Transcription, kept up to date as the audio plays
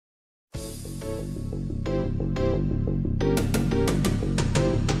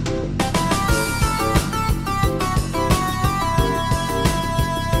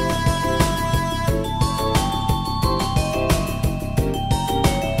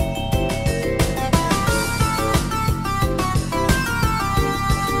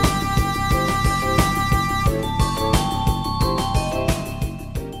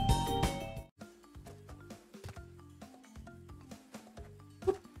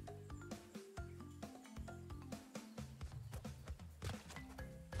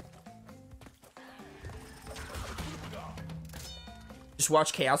Just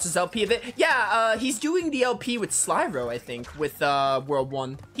watch Chaos's LP of it. Yeah, he's doing the LP with Slyro, I think, with World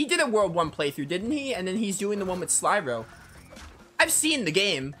 1. He did a World 1 playthrough, didn't he? And then he's doing the one with Slyro. I've seen the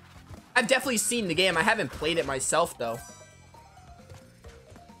game. I've definitely seen the game. I haven't played it myself, though.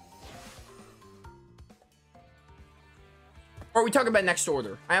 Or are we talking about Next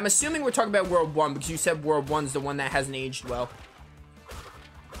Order? I'm assuming we're talking about World 1 because you said World 1's the one that hasn't aged well.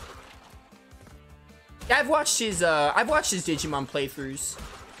 Yeah, I've watched his Digimon playthroughs.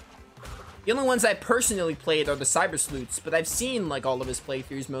 The only ones I personally played are the Cyber Sleuths, but I've seen, like, all of his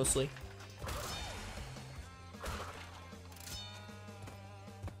playthroughs, mostly.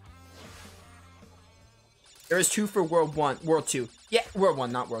 There is 2 for World 2. Yeah, World 1,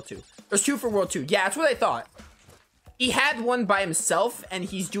 not World 2. There's 2 for World 2. Yeah, that's what I thought. He had one by himself, and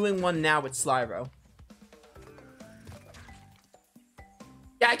he's doing one now with Slyro.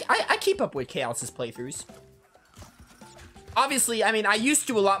 Yeah, I keep up with Chaos's playthroughs. Obviously, I mean, I used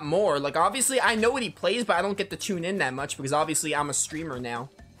to a lot more. Like, obviously, I know what he plays, but I don't get to tune in that much because obviously I'm a streamer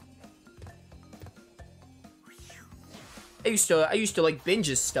now. I used to like binge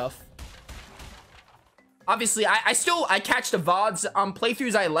his stuff. Obviously, I catch the VODs on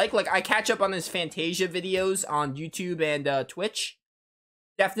playthroughs I like I catch up on his Fantasia videos on YouTube and Twitch.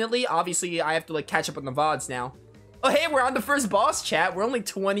 Definitely. Obviously, I have to like catch up on the VODs now. Oh, hey, we're on the first boss, chat. We're only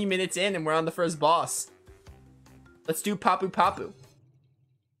 20 minutes in and we're on the first boss. Let's do Papu Papu.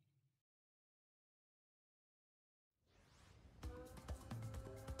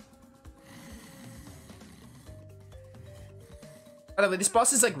 By the way, this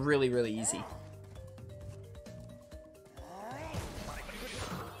boss is like really, really easy.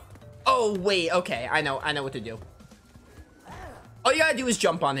 Oh, wait, okay. I know what to do. All you gotta do is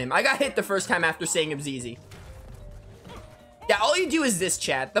jump on him. I got hit the first time after saying it was easy. Yeah, all you do is this,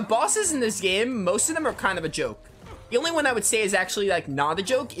 chat. The bosses in this game, most of them are kind of a joke. The only one I would say is actually, like, not a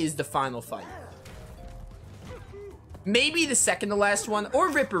joke is the final fight. Maybe the second to last one, or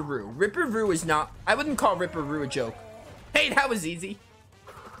Ripperoo. Ripperoo is not... I wouldn't call Ripperoo a joke. Hey, that was easy.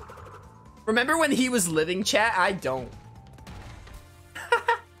 Remember when he was living, chat? I don't.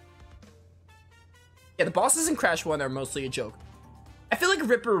 Yeah, the bosses in Crash 1 are mostly a joke. I feel like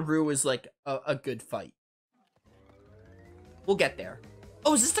Ripperoo is, like, a good fight. We'll get there.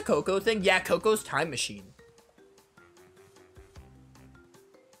 Oh, is this the Coco thing? Yeah, Coco's time machine.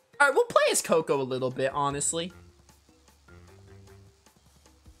 Alright, we'll play as Coco a little bit, honestly.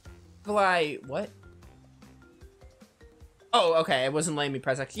 What? Oh, okay, it wasn't letting me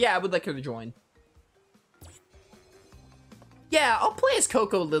press X. Yeah, I would like her to join. Yeah, I'll play as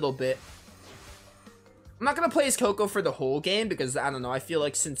Coco a little bit. I'm not gonna play as Coco for the whole game because, I don't know, I feel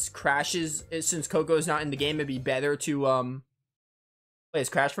like since Coco's not in the game, it'd be better to, play as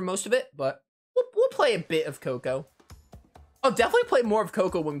Crash for most of it, but we'll play a bit of Coco. I'll definitely play more of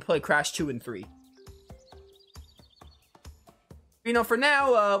Coco when we play Crash 2 and 3. You know, for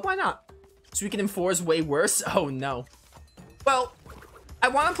now, why not? Suikoden 4 is way worse? Oh, no. Well, I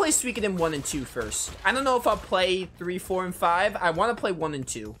want to play Suikoden 1 and 2 first. I don't know if I'll play 3, 4, and 5. I want to play 1 and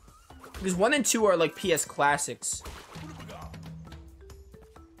 2. Because 1 and 2 are, like, PS classics.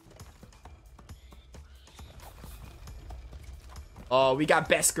 Oh, we got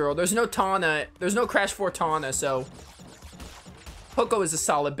Best Girl. There's no Tawna. There's no Crash 4 Tawna, so... Coco is a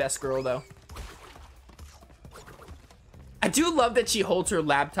solid Best Girl, though. I do love that she holds her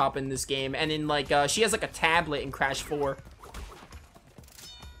laptop in this game, and in, like, she has, like, a tablet in Crash 4.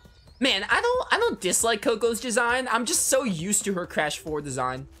 Man, I don't dislike Coco's design. I'm just so used to her Crash 4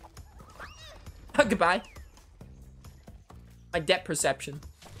 design. Oh, goodbye. My depth perception.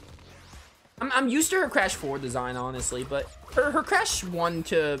 I'm used to her Crash 4 design, honestly, but her Crash 1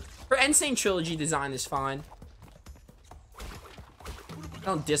 to... Her Insane Trilogy design is fine. I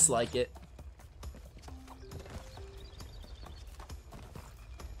don't dislike it.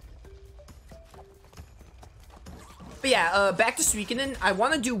 But yeah, back to Suikoden. I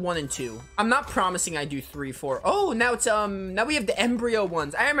want to do 1 and 2. I'm not promising I do 3, 4. Oh, now it's, now we have the embryo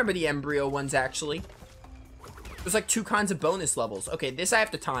ones. I remember the embryo ones, actually. There's like 2 kinds of bonus levels. Okay, this I have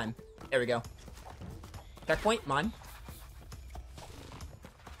to time. There we go. Checkpoint, mine.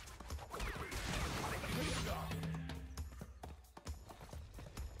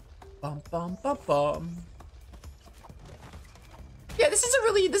 Bum, bum, bum, bum. Yeah, this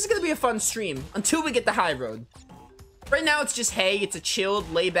is gonna be a fun stream until we get the high road. Right now, it's just, hey, it's a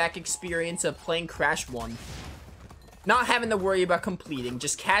chilled, layback experience of playing Crash 1. Not having to worry about completing,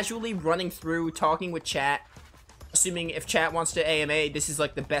 just casually running through, talking with chat. Assuming if chat wants to AMA, this is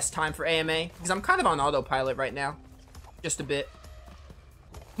like the best time for AMA. Because I'm kind of on autopilot right now. Just a bit.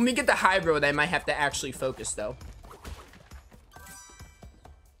 When we get the high road, I might have to actually focus, though.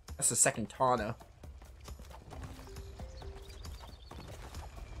 That's the second Tana.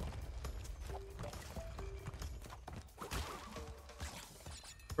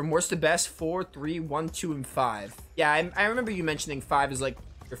 From worst to best, 4, 3, 1, 2, and 5. Yeah, I remember you mentioning 5 is like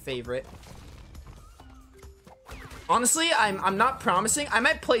your favorite. Honestly, I'm not promising. I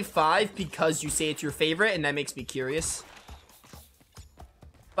might play 5 because you say it's your favorite, and that makes me curious.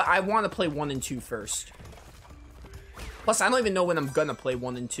 But I want to play 1 and 2 first. Plus, I don't even know when I'm gonna play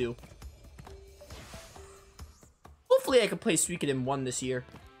 1 and 2. Hopefully, I can play Suikoden 1 this year.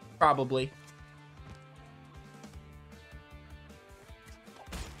 Probably.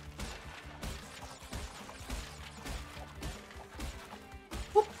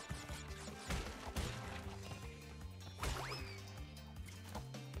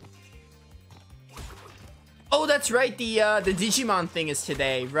 Oh, that's right. The Digimon thing is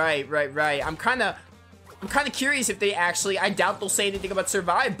today. Right. I'm kind of curious if they actually. I doubt they'll say anything about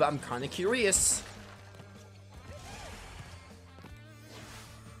Survive, but I'm kind of curious.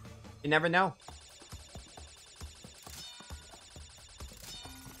 You never know.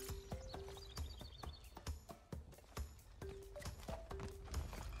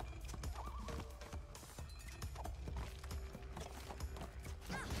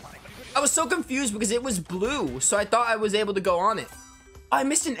 I was so confused because it was blue, so I thought I was able to go on it. Oh, I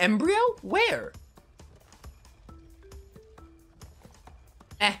missed an embryo? Where?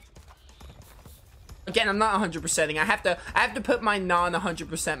 Again, I'm not 100%ing. I have to put my non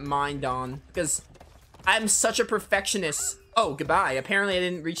 100% mind on because I'm such a perfectionist. Oh, goodbye. Apparently, I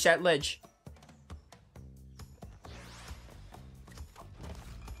didn't reach that ledge.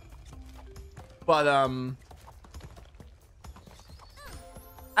 But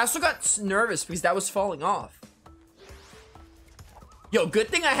I also got nervous because that was falling off. Yo, good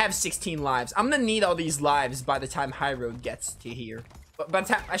thing I have 16 lives. I'm gonna need all these lives by the time High Road gets to here. But by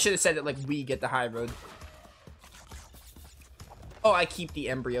the time, I should have said it like we get the High Road. Oh, I keep the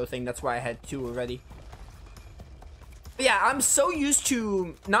embryo thing. That's why I had 2 already. But yeah, I'm so used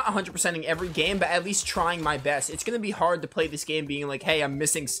to not 100%ing every game, but at least trying my best. It's gonna be hard to play this game being like, hey, I'm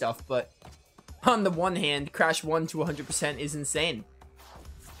missing stuff. But on the one hand, Crash 1 to 100% is insane.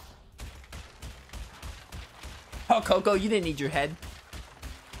 Oh, Coco, you didn't need your head.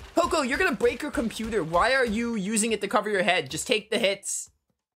 Coco, you're gonna break your computer. Why are you using it to cover your head? Just take the hits.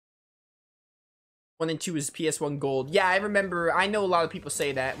 1 and 2 is PS1 Gold. Yeah, I remember. I know a lot of people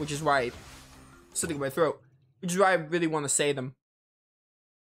say that, which is why it's sitting in my throat. Which is why I really want to say them.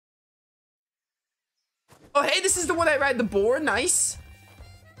 Oh, hey, this is the one I ride the boar. Nice.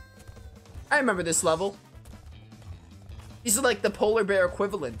 I remember this level. These are like the polar bear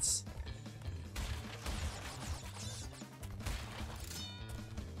equivalents.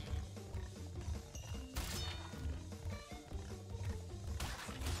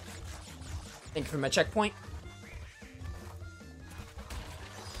 Thank you for my checkpoint.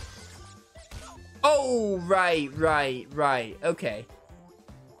 Oh, right. Okay.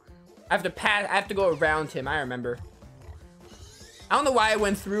 I have to go around him. I remember. I don't know why I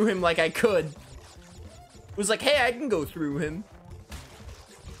went through him like I could. It was like, hey, I can go through him.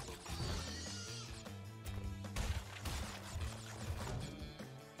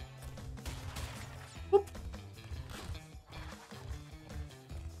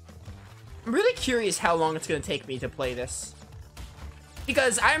 I'm really curious how long it's gonna take me to play this.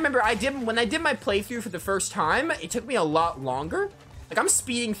 Because I remember when I did my playthrough for the first time, it took me a lot longer. Like, I'm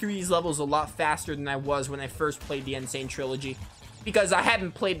speeding through these levels a lot faster than I was when I first played the Sane Trilogy. Because I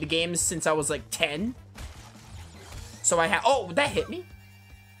hadn't played the games since I was like 10. So oh, that hit me.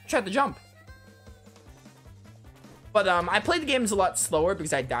 I tried to jump. But I played the games a lot slower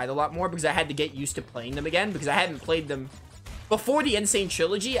because I died a lot more because I had to get used to playing them again because I hadn't played them before the Sane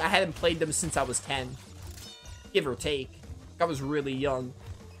Trilogy. I hadn't played them since I was 10, give or take. I was really young.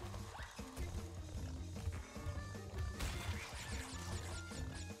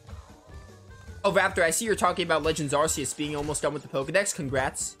 Oh, Raptor, I see you're talking about Legends Arceus being almost done with the Pokedex.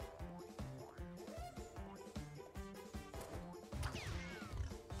 Congrats.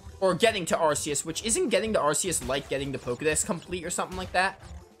 Or getting to Arceus, which isn't getting to Arceus like getting the Pokédex complete or something like that.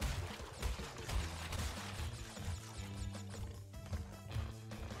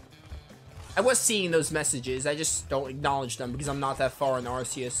 I was seeing those messages. I just don't acknowledge them because I'm not that far in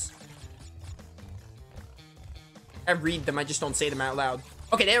Arceus. I read them, I just don't say them out loud.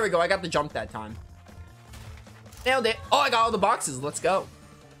 Okay, there we go. I got the jump that time. Nailed it. Oh, I got all the boxes. Let's go.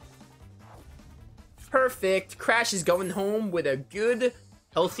 Perfect. Crash is going home with a good,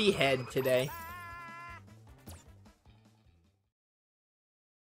 healthy head today.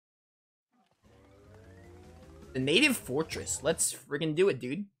 The native fortress. Let's friggin' do it,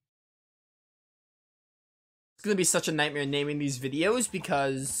 dude. It's gonna be such a nightmare naming these videos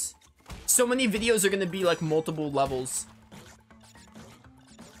because so many videos are gonna be like multiple levels.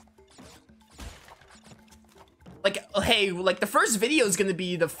 Like, hey, like the first video is gonna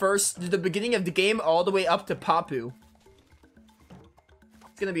be the beginning of the game all the way up to Papu.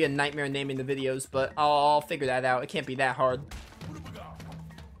 It's gonna be a nightmare naming the videos, but I'll figure that out. It can't be that hard.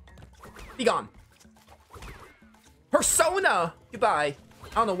 Be gone. Persona! Goodbye.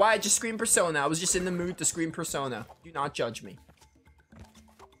 I don't know why I just screamed Persona. I was just in the mood to scream Persona. Do not judge me.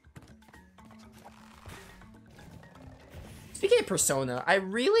 Speaking of Persona, I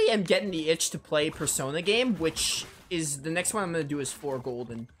really am getting the itch to play Persona game, which is the next one I'm going to do is 4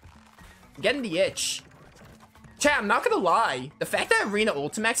 Golden. I'm getting the itch. Chat, I'm not going to lie. The fact that Arena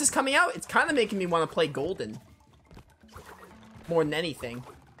Ultimax is coming out, it's kind of making me want to play Golden. More than anything.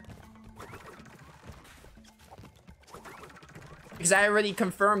 Because I already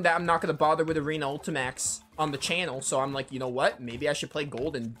confirmed that I'm not going to bother with Arena Ultimax on the channel. So I'm like, you know what? Maybe I should play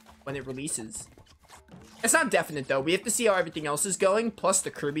Golden when it releases. It's not definite, though. We have to see how everything else is going. Plus,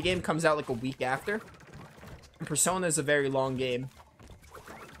 the Kirby game comes out like a week after. And Persona is a very long game.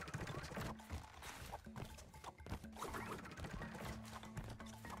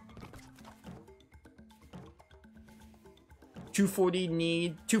 $240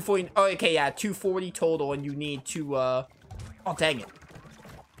 need... 240... Oh, okay, yeah. 240 total, and you need to, Oh, dang it.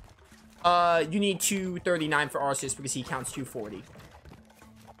 You need 239 for Arceus because he counts 240.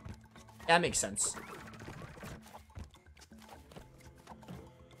 That makes sense.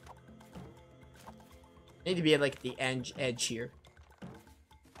 Need to be at, like, the edge here.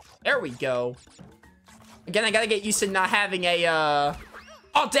 There we go. Again, I gotta get used to not having a,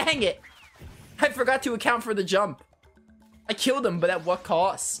 Oh, dang it! I forgot to account for the jump. I killed him, but at what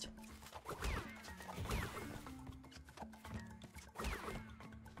cost?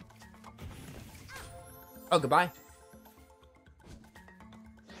 Oh, goodbye.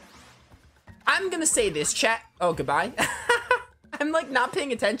 I'm gonna say this, chat. Oh, goodbye. I'm, like, not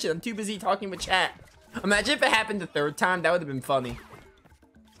paying attention. I'm too busy talking with chat. Imagine if it happened the 3rd time. That would have been funny.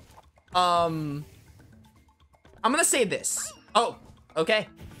 I'm gonna say this. Oh, okay.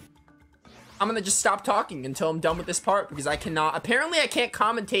 I'm gonna just stop talking until I'm done with this part because I cannot. Apparently, I can't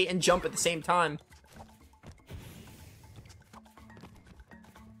commentate and jump at the same time.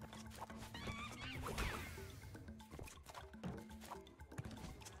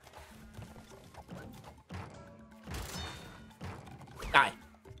 Die.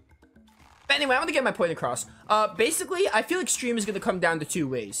 But anyway, I'm gonna get my point across. Basically, I feel like stream is gonna come down to 2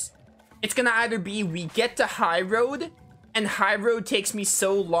 ways. It's gonna either be we get to High Road, and High Road takes me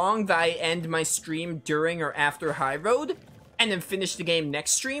so long that I end my stream during or after High Road, and then finish the game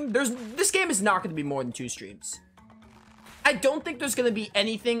next stream. This game is not gonna be more than 2 streams. I don't think there's gonna be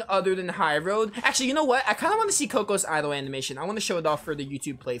anything other than High Road. Actually, you know what? I kind of want to see Coco's idle animation. I want to show it off for the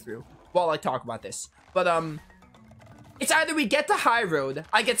YouTube playthrough while I talk about this. But, it's either we get to High Road,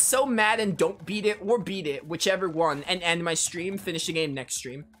 I get so mad and don't beat it, or beat it, whichever one, and end my stream, finish the game next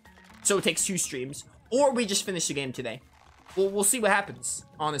stream. So it takes 2 streams. Or we just finish the game today. Well, we'll see what happens,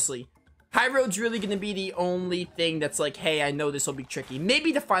 honestly. High Road's really going to be the only thing that's like, hey, I know this will be tricky.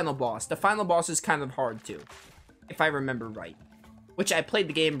 Maybe the final boss. The final boss is kind of hard, too. If I remember right. Which I played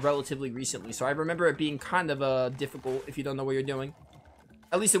the game relatively recently, so I remember it being kind of difficult if you don't know what you're doing.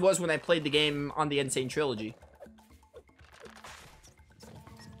 At least it was when I played the game on the Sane Trilogy.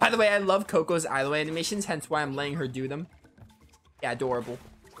 By the way, I love Coco's idle animations, hence why I'm letting her do them. Yeah, adorable.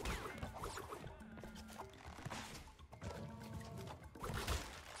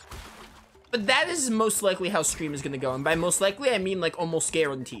 But that is most likely how stream is going to go. And by most likely, I mean like almost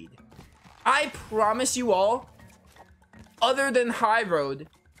guaranteed. I promise you all, other than High Road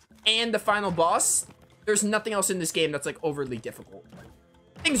and the final boss, there's nothing else in this game that's like overly difficult.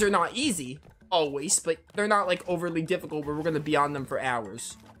 Things are not easy, always, but they're not like overly difficult where we're going to be on them for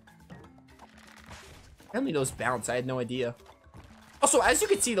hours. Apparently those bounce, I had no idea. Also, as you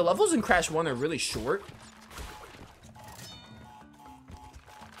can see, the levels in Crash 1 are really short.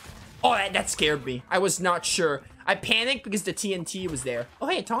 Oh, that scared me. I was not sure. I panicked because the TNT was there. Oh,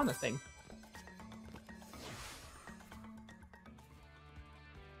 hey, a Taunt thing.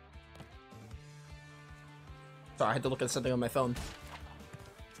 Sorry, I had to look at something on my phone.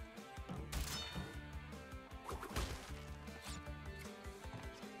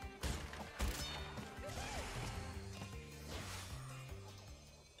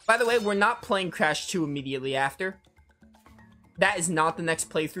 By the way, we're not playing Crash 2 immediately after. That is not the next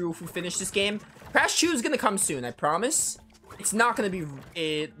playthrough if we finish this game. Crash 2 is going to come soon, I promise. It's not going to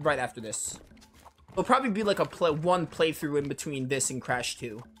be right after this. It'll probably be like a one playthrough in between this and Crash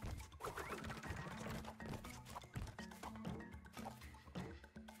 2.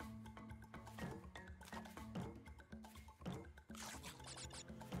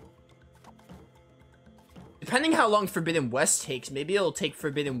 Depending how long Forbidden West takes, maybe it'll take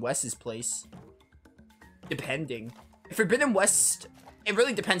Forbidden West's place. Depending. If Forbidden West, it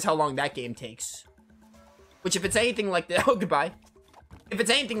really depends how long that game takes. Which if it's anything like the, oh, goodbye. If it's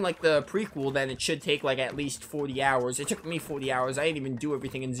anything like the prequel, then it should take like at least 40 hours. It took me 40 hours. I didn't even do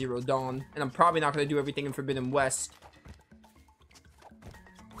everything in Zero Dawn. And I'm probably not going to do everything in Forbidden West.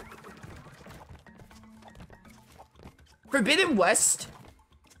 Forbidden West,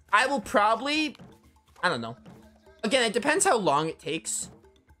 I will probably... I don't know. Again, it depends how long it takes.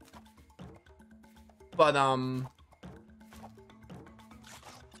 But,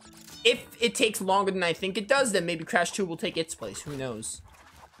 if it takes longer than I think it does, then maybe Crash 2 will take its place. Who knows?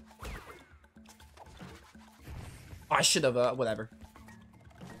 Oh, I should have, whatever.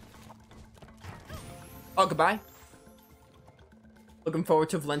 Oh, goodbye. Looking forward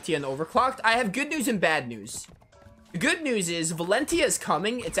to Valentia and Overclocked. I have good news and bad news. The good news is Valentia is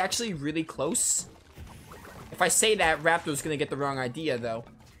coming. It's actually really close. If I say that, Raptor's gonna get the wrong idea, though.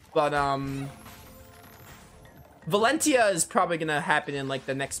 But, Valentia is probably gonna happen in, like,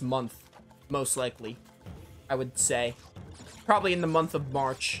 the next month. Most likely. I would say. Probably in the month of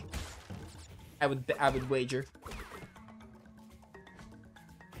March. I would wager.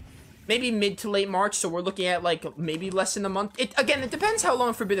 Maybe mid to late March, so we're looking at, like, maybe less than a month. Again, it depends how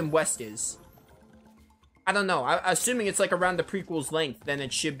long Forbidden West is. I don't know. Assuming it's, like, around the prequel's length, then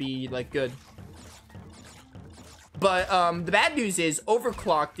it should be, like, good. But, the bad news is,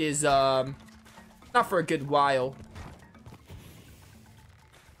 Overclocked is, not for a good while.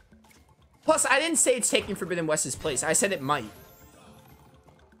 Plus, I didn't say it's taking Forbidden West's place. I said it might.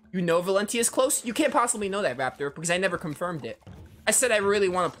 You know Valentia's close? You can't possibly know that, Raptor, because I never confirmed it. I said I really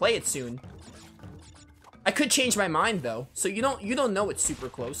want to play it soon. I could change my mind, though. So you don't know it's super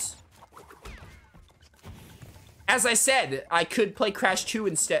close. As I said, I could play Crash 2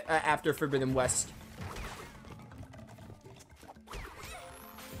 instead after Forbidden West.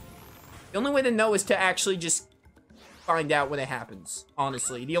 The only way to know is to actually just find out when it happens,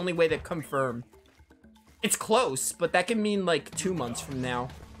 honestly. The only way to confirm. It's close, but that can mean like 2 months from now.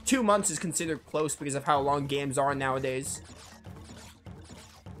 2 months is considered close because of how long games are nowadays.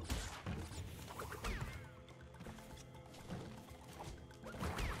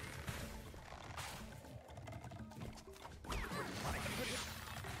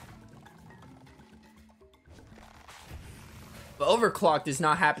 But Overclocked is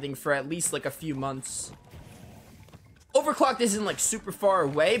not happening for at least like a few months. Overclocked isn't like super far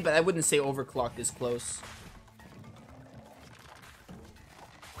away, but I wouldn't say Overclocked is close.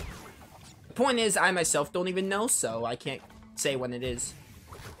 The point is, I myself don't even know, so I can't say when it is.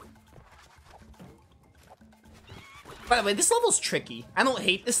 By the way, this level's tricky. I don't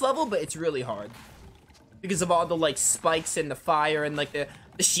hate this level, but it's really hard. Because of all the like spikes and the fire and like the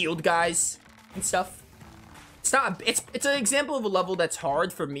shield guys and stuff. It's an example of a level that's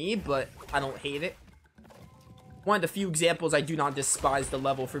hard for me, but I don't hate it. One of the few examples I do not despise the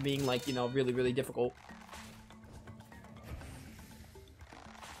level for being like, you know, really, really difficult.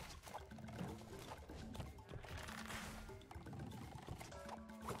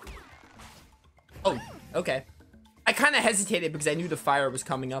 Oh, okay. I kind of hesitated because I knew the fire was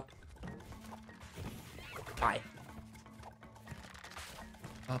coming up. Hi.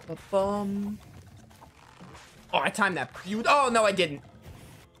 Ba-ba-bum. Oh, I timed that. Oh, no, I didn't.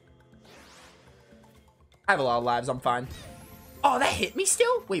 I have a lot of lives. I'm fine. Oh, that hit me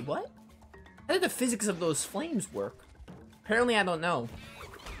still? Wait, what? How did the physics of those flames work? Apparently, I don't know.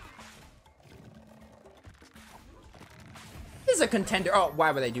 This is a contender. Oh,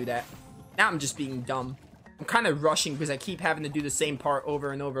 why would I do that? Now I'm just being dumb. I'm kind of rushing because I keep having to do the same part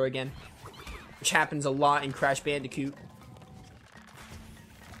over and over again. Which happens a lot in Crash Bandicoot.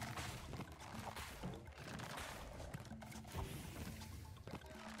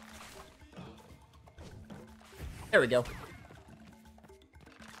 There we go.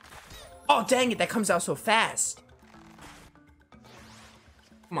 Oh, dang it, that comes out so fast.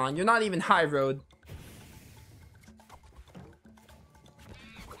 Come on, you're not even high road.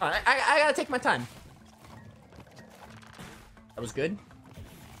 Alright, I gotta take my time. That was good.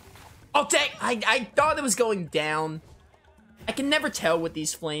 Oh, dang! I thought it was going down. I can never tell with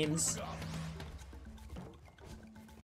these flames.